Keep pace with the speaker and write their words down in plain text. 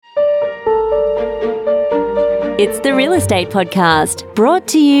It's the Real Estate Podcast, brought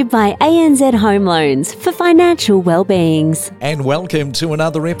to you by ANZ Home Loans for financial well-beings. And welcome to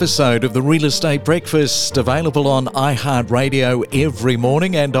another episode of the Real Estate Breakfast, available on iHeartRadio every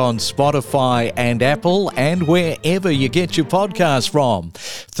morning and on Spotify and Apple and wherever you get your podcast from.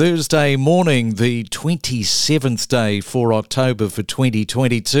 Thursday morning, the 27th day for October for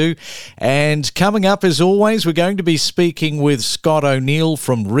 2022. And coming up, as always, we're going to be speaking with Scott O'Neill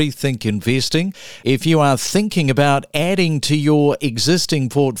from Rethink Investing. If you are thinking about adding to your existing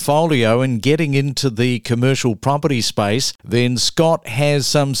portfolio and getting into the commercial property space, then Scott has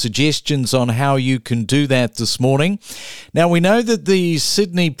some suggestions on how you can do that this morning. Now, we know that the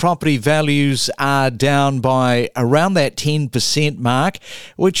Sydney property values are down by around that 10% mark,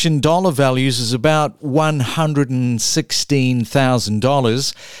 which in dollar values is about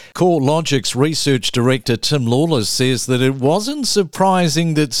 $116,000. CoreLogic's research director Tim Lawless says that it wasn't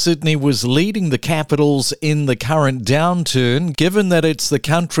surprising that Sydney was leading the capitals in the current downturn, given that it's the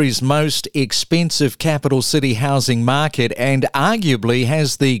country's most expensive capital city housing market and arguably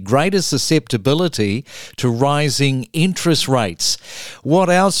has the greatest susceptibility to rising interest rates.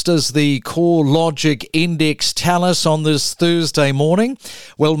 What else does the CoreLogic index tell us on this Thursday morning?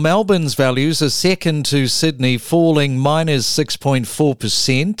 Well, Melbourne's values are second to Sydney, falling minus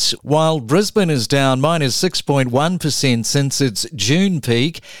 6.4%, while Brisbane is down minus 6.1% since its June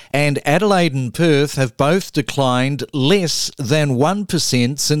peak, and Adelaide and Perth have both declined less than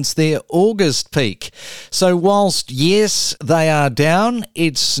 1% since their August peak. So whilst, yes, they are down,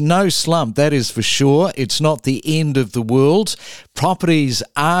 it's no slump, that is for sure. It's not the end of the world. Properties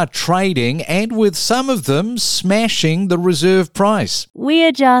are trading, and with some of them smashing the reserve price. We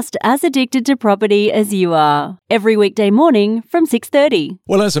are just as addicted to property as you are. Every weekday morning from 6:30.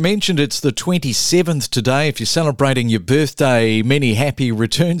 Well, as I mentioned, it's the 27th today. If you're celebrating your birthday, many happy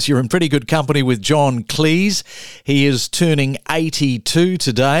returns. You're in pretty good company with John Cleese. He is turning 82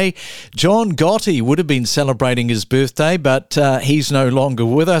 today. John Gotti would have been celebrating his birthday, but he's no longer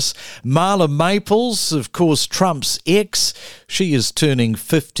with us. Marla Maples, of course, Trump's ex. She is turning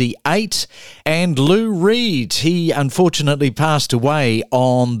 58. And Lou Reed, he unfortunately passed away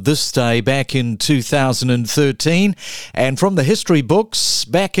on this day back in 2013. And from the history books,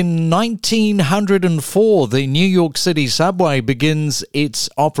 back in 1904, the New York City subway begins its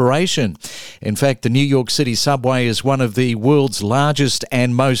operation. In fact, the New York City subway is one of the world's largest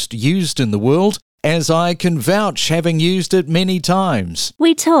and most used in the world, as I can vouch, having used it many times.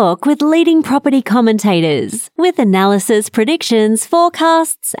 We talk with leading property commentators with analysis, predictions,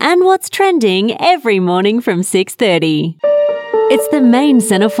 forecasts, and what's trending every morning from 6:30. It's the Main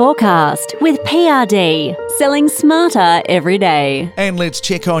Centre Forecast with PRD, selling smarter every day. And let's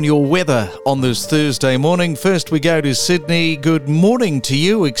check on your weather on this Thursday morning. First, we go to Sydney. Good morning to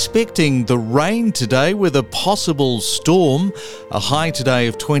you. Expecting the rain today with a possible storm. A high today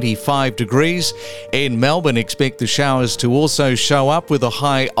of 25 degrees. In Melbourne, expect the showers to also show up with a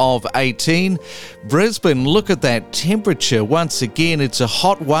high of 18. Brisbane, look at that temperature. Once again, it's a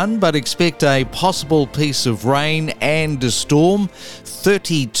hot one, but expect a possible piece of rain and a storm.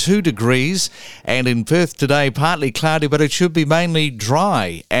 32 degrees. And in Perth today, partly cloudy, but it should be mainly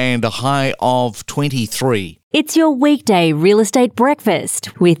dry and a high of 23. It's your weekday real estate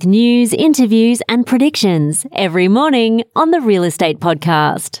breakfast with news, interviews and predictions every morning on the Real Estate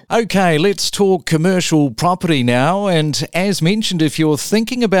Podcast. Okay, let's talk commercial property now. And as mentioned, if you're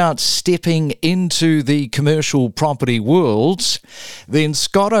thinking about stepping into the commercial property world, then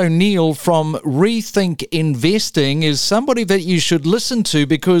Scott O'Neill from Rethink Investing is somebody that you should listen to,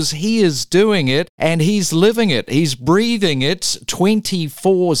 because he is doing it and he's living it. He's breathing it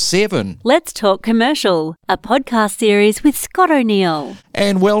 24/7. Let's talk commercial, a podcast series with Scott O'Neill.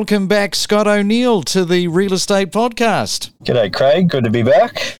 And welcome back, Scott O'Neill, to the Real Estate Podcast. G'day, Craig. Good to be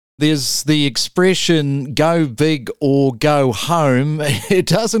back. There's the expression, go big or go home. It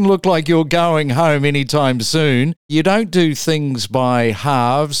doesn't look like you're going home anytime soon. You don't do things by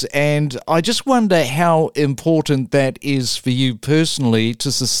halves, and I just wonder how important that is for you personally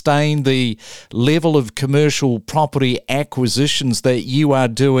to sustain the level of commercial property acquisitions that you are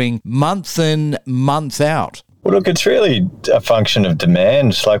doing month in, month out. Well, look, it's really a function of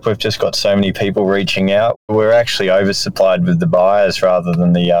demand. It's like we've just got so many people reaching out. We're actually oversupplied with the buyers rather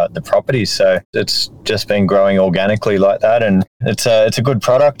than the properties. So it's just been growing organically like that. And it's a good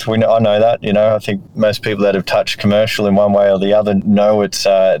product. I know that. I think most people that have touched commercial in one way or the other know it's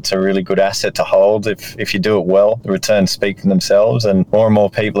a really good asset to hold. If you do it well, the returns speak for themselves. And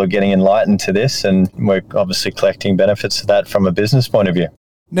more people are getting enlightened to this. And we're obviously collecting benefits of that from a business point of view.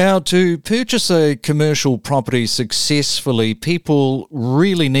 Now, to purchase a commercial property successfully, people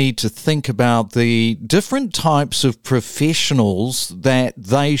really need to think about the different types of professionals that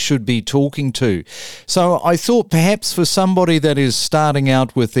they should be talking to. So I thought perhaps for somebody that is starting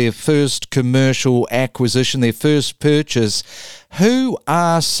out with their first commercial acquisition, their first purchase, who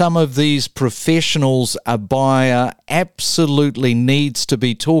are some of these professionals a buyer absolutely needs to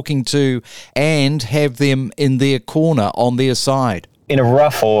be talking to and have them in their corner, on their side? In a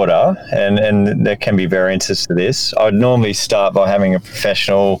rough order, and there can be variances to this, I would normally start by having a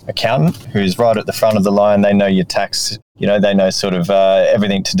professional accountant who's right at the front of the line. They know your tax, they know sort of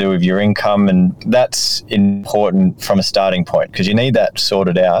everything to do with your income, and that's important from a starting point because you need that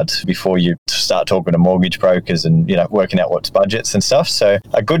sorted out before you start talking to mortgage brokers and, working out what's budgets and stuff. So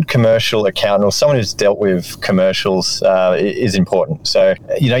a good commercial accountant or someone who's dealt with commercials is important. So,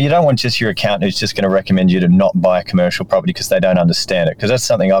 you don't want just your accountant who's just going to recommend you to not buy a commercial property because they don't understand it, because that's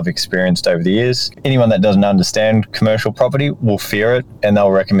something I've experienced over the years. Anyone that doesn't understand commercial property will fear it and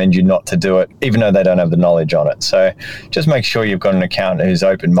they'll recommend you not to do it, even though they don't have the knowledge on it. So just make sure you've got an accountant who's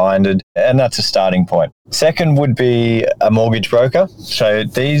open-minded, and that's a starting point. Second would be a mortgage broker. So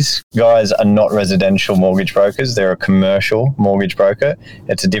these guys are not residential mortgage brokers. They're a commercial mortgage broker.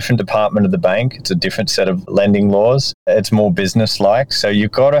 It's a different department of the bank. It's a different set of lending laws. It's more business-like. So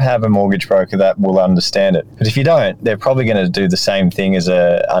you've got to have a mortgage broker that will understand it. But if you don't, they're probably going to do the same thing as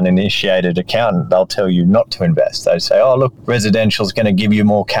an uninitiated accountant. They'll tell you not to invest. They say, oh, look, residential is going to give you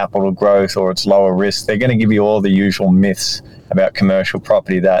more capital growth or it's lower risk. They're going to give you all the usual myths about commercial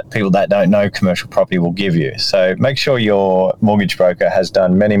property that people that don't know commercial property will give you. So make sure your mortgage broker has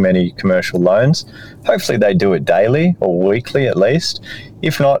done many, many commercial loans. Hopefully they do it daily or weekly at least.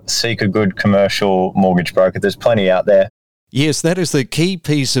 If not, seek a good commercial mortgage broker. There's plenty out there. Yes, that is the key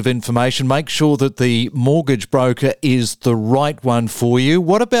piece of information. Make sure that the mortgage broker is the right one for you.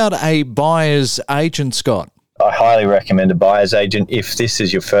 What about a buyer's agent, Scott? I highly recommend a buyer's agent if this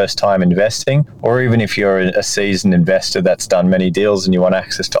is your first time investing, or even if you're a seasoned investor that's done many deals and you want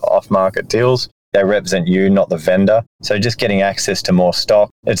access to off-market deals. They represent you, not the vendor. So just getting access to more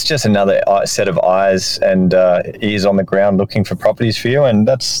stock. It's just another set of eyes and ears on the ground looking for properties for you. And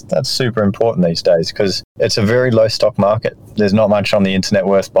that's super important these days because it's a very low stock market. There's not much on the internet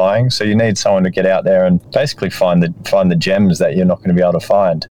worth buying. So you need someone to get out there and basically find the gems that you're not going to be able to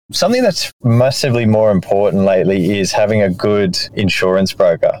find. Something that's massively more important lately is having a good insurance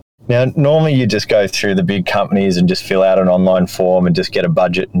broker. Now, normally you just go through the big companies and just fill out an online form and just get a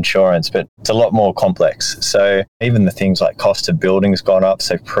budget insurance, but it's a lot more complex. So even the things like cost of building has gone up,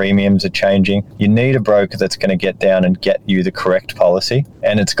 so premiums are changing. You need a broker that's going to get down and get you the correct policy,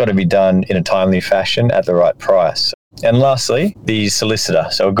 and it's got to be done in a timely fashion at the right price. And lastly, the solicitor.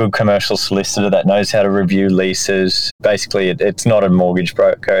 So a good commercial solicitor that knows how to review leases. Basically, it's not a mortgage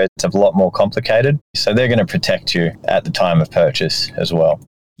broker. It's a lot more complicated. So they're going to protect you at the time of purchase as well.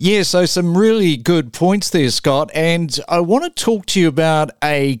 Yeah, so some really good points there, Scott. And I want to talk to you about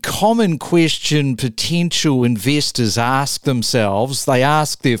a common question potential investors ask themselves. They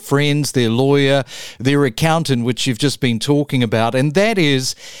ask their friends, their lawyer, their accountant, which you've just been talking about, and that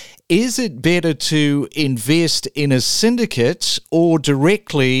is it better to invest in a syndicate or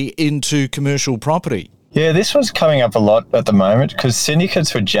directly into commercial property? Yeah, this one's coming up a lot at the moment because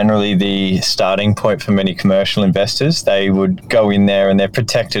syndicates were generally the starting point for many commercial investors. They would go in there and they're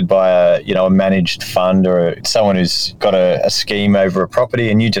protected by a managed fund or someone who's got a scheme over a property,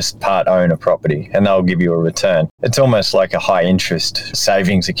 and you just part own a property and they'll give you a return. It's almost like a high interest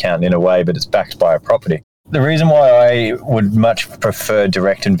savings account in a way, but it's backed by a property. The reason why I would much prefer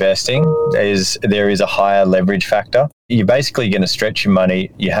direct investing is there is a higher leverage factor. You're basically going to stretch your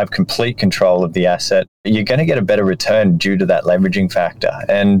money. You have complete control of the asset. You're going to get a better return due to that leveraging factor.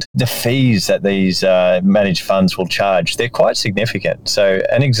 And the fees that these managed funds will charge, they're quite significant. So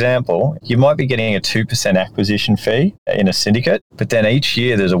an example, you might be getting a 2% acquisition fee in a syndicate, but then each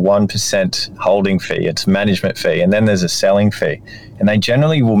year there's a 1% holding fee. It's a management fee. And then there's a selling fee. And they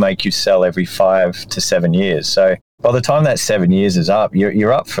generally will make you sell every 5 to 7 years. So by the time that 7 years is up,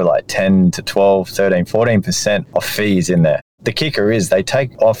 you're up for like 10 to 12, 13, 14% of fees in there. The kicker is they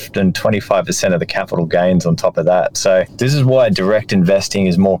take often 25% of the capital gains on top of that. So this is why direct investing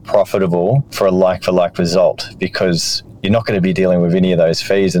is more profitable for a like-for-like result, because you're not going to be dealing with any of those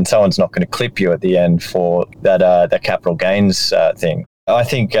fees and someone's not going to clip you at the end for that capital gains thing. I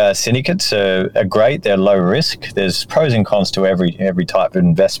think syndicates are great. They're low risk. There's pros and cons to every type of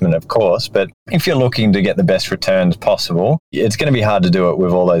investment, of course. But if you're looking to get the best returns possible, it's going to be hard to do it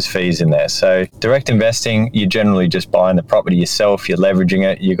with all those fees in there. So direct investing, you're generally just buying the property yourself. You're leveraging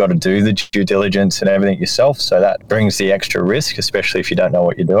it. You've got to do the due diligence and everything yourself. So that brings the extra risk, especially if you don't know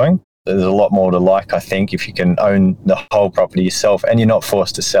what you're doing. There's a lot more to like, I think, if you can own the whole property yourself and you're not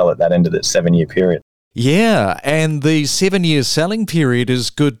forced to sell at that end of that 7-year period. Yeah, and the 7-year selling period is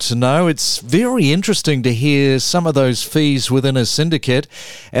good to know. It's very interesting to hear some of those fees within a syndicate,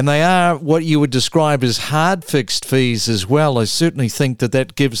 and they are what you would describe as hard fixed fees as well. I certainly think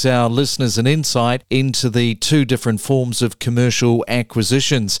that gives our listeners an insight into the two different forms of commercial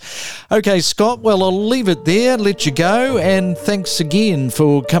acquisitions. Okay, Scott, well, I'll leave it there, let you go, and thanks again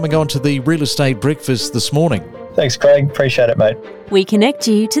for coming on to the Real Estate Breakfast this morning. Thanks, Craig. Appreciate it, mate. We connect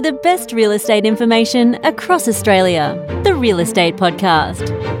you to the best real estate information across Australia. The Real Estate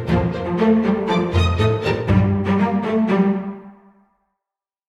Podcast.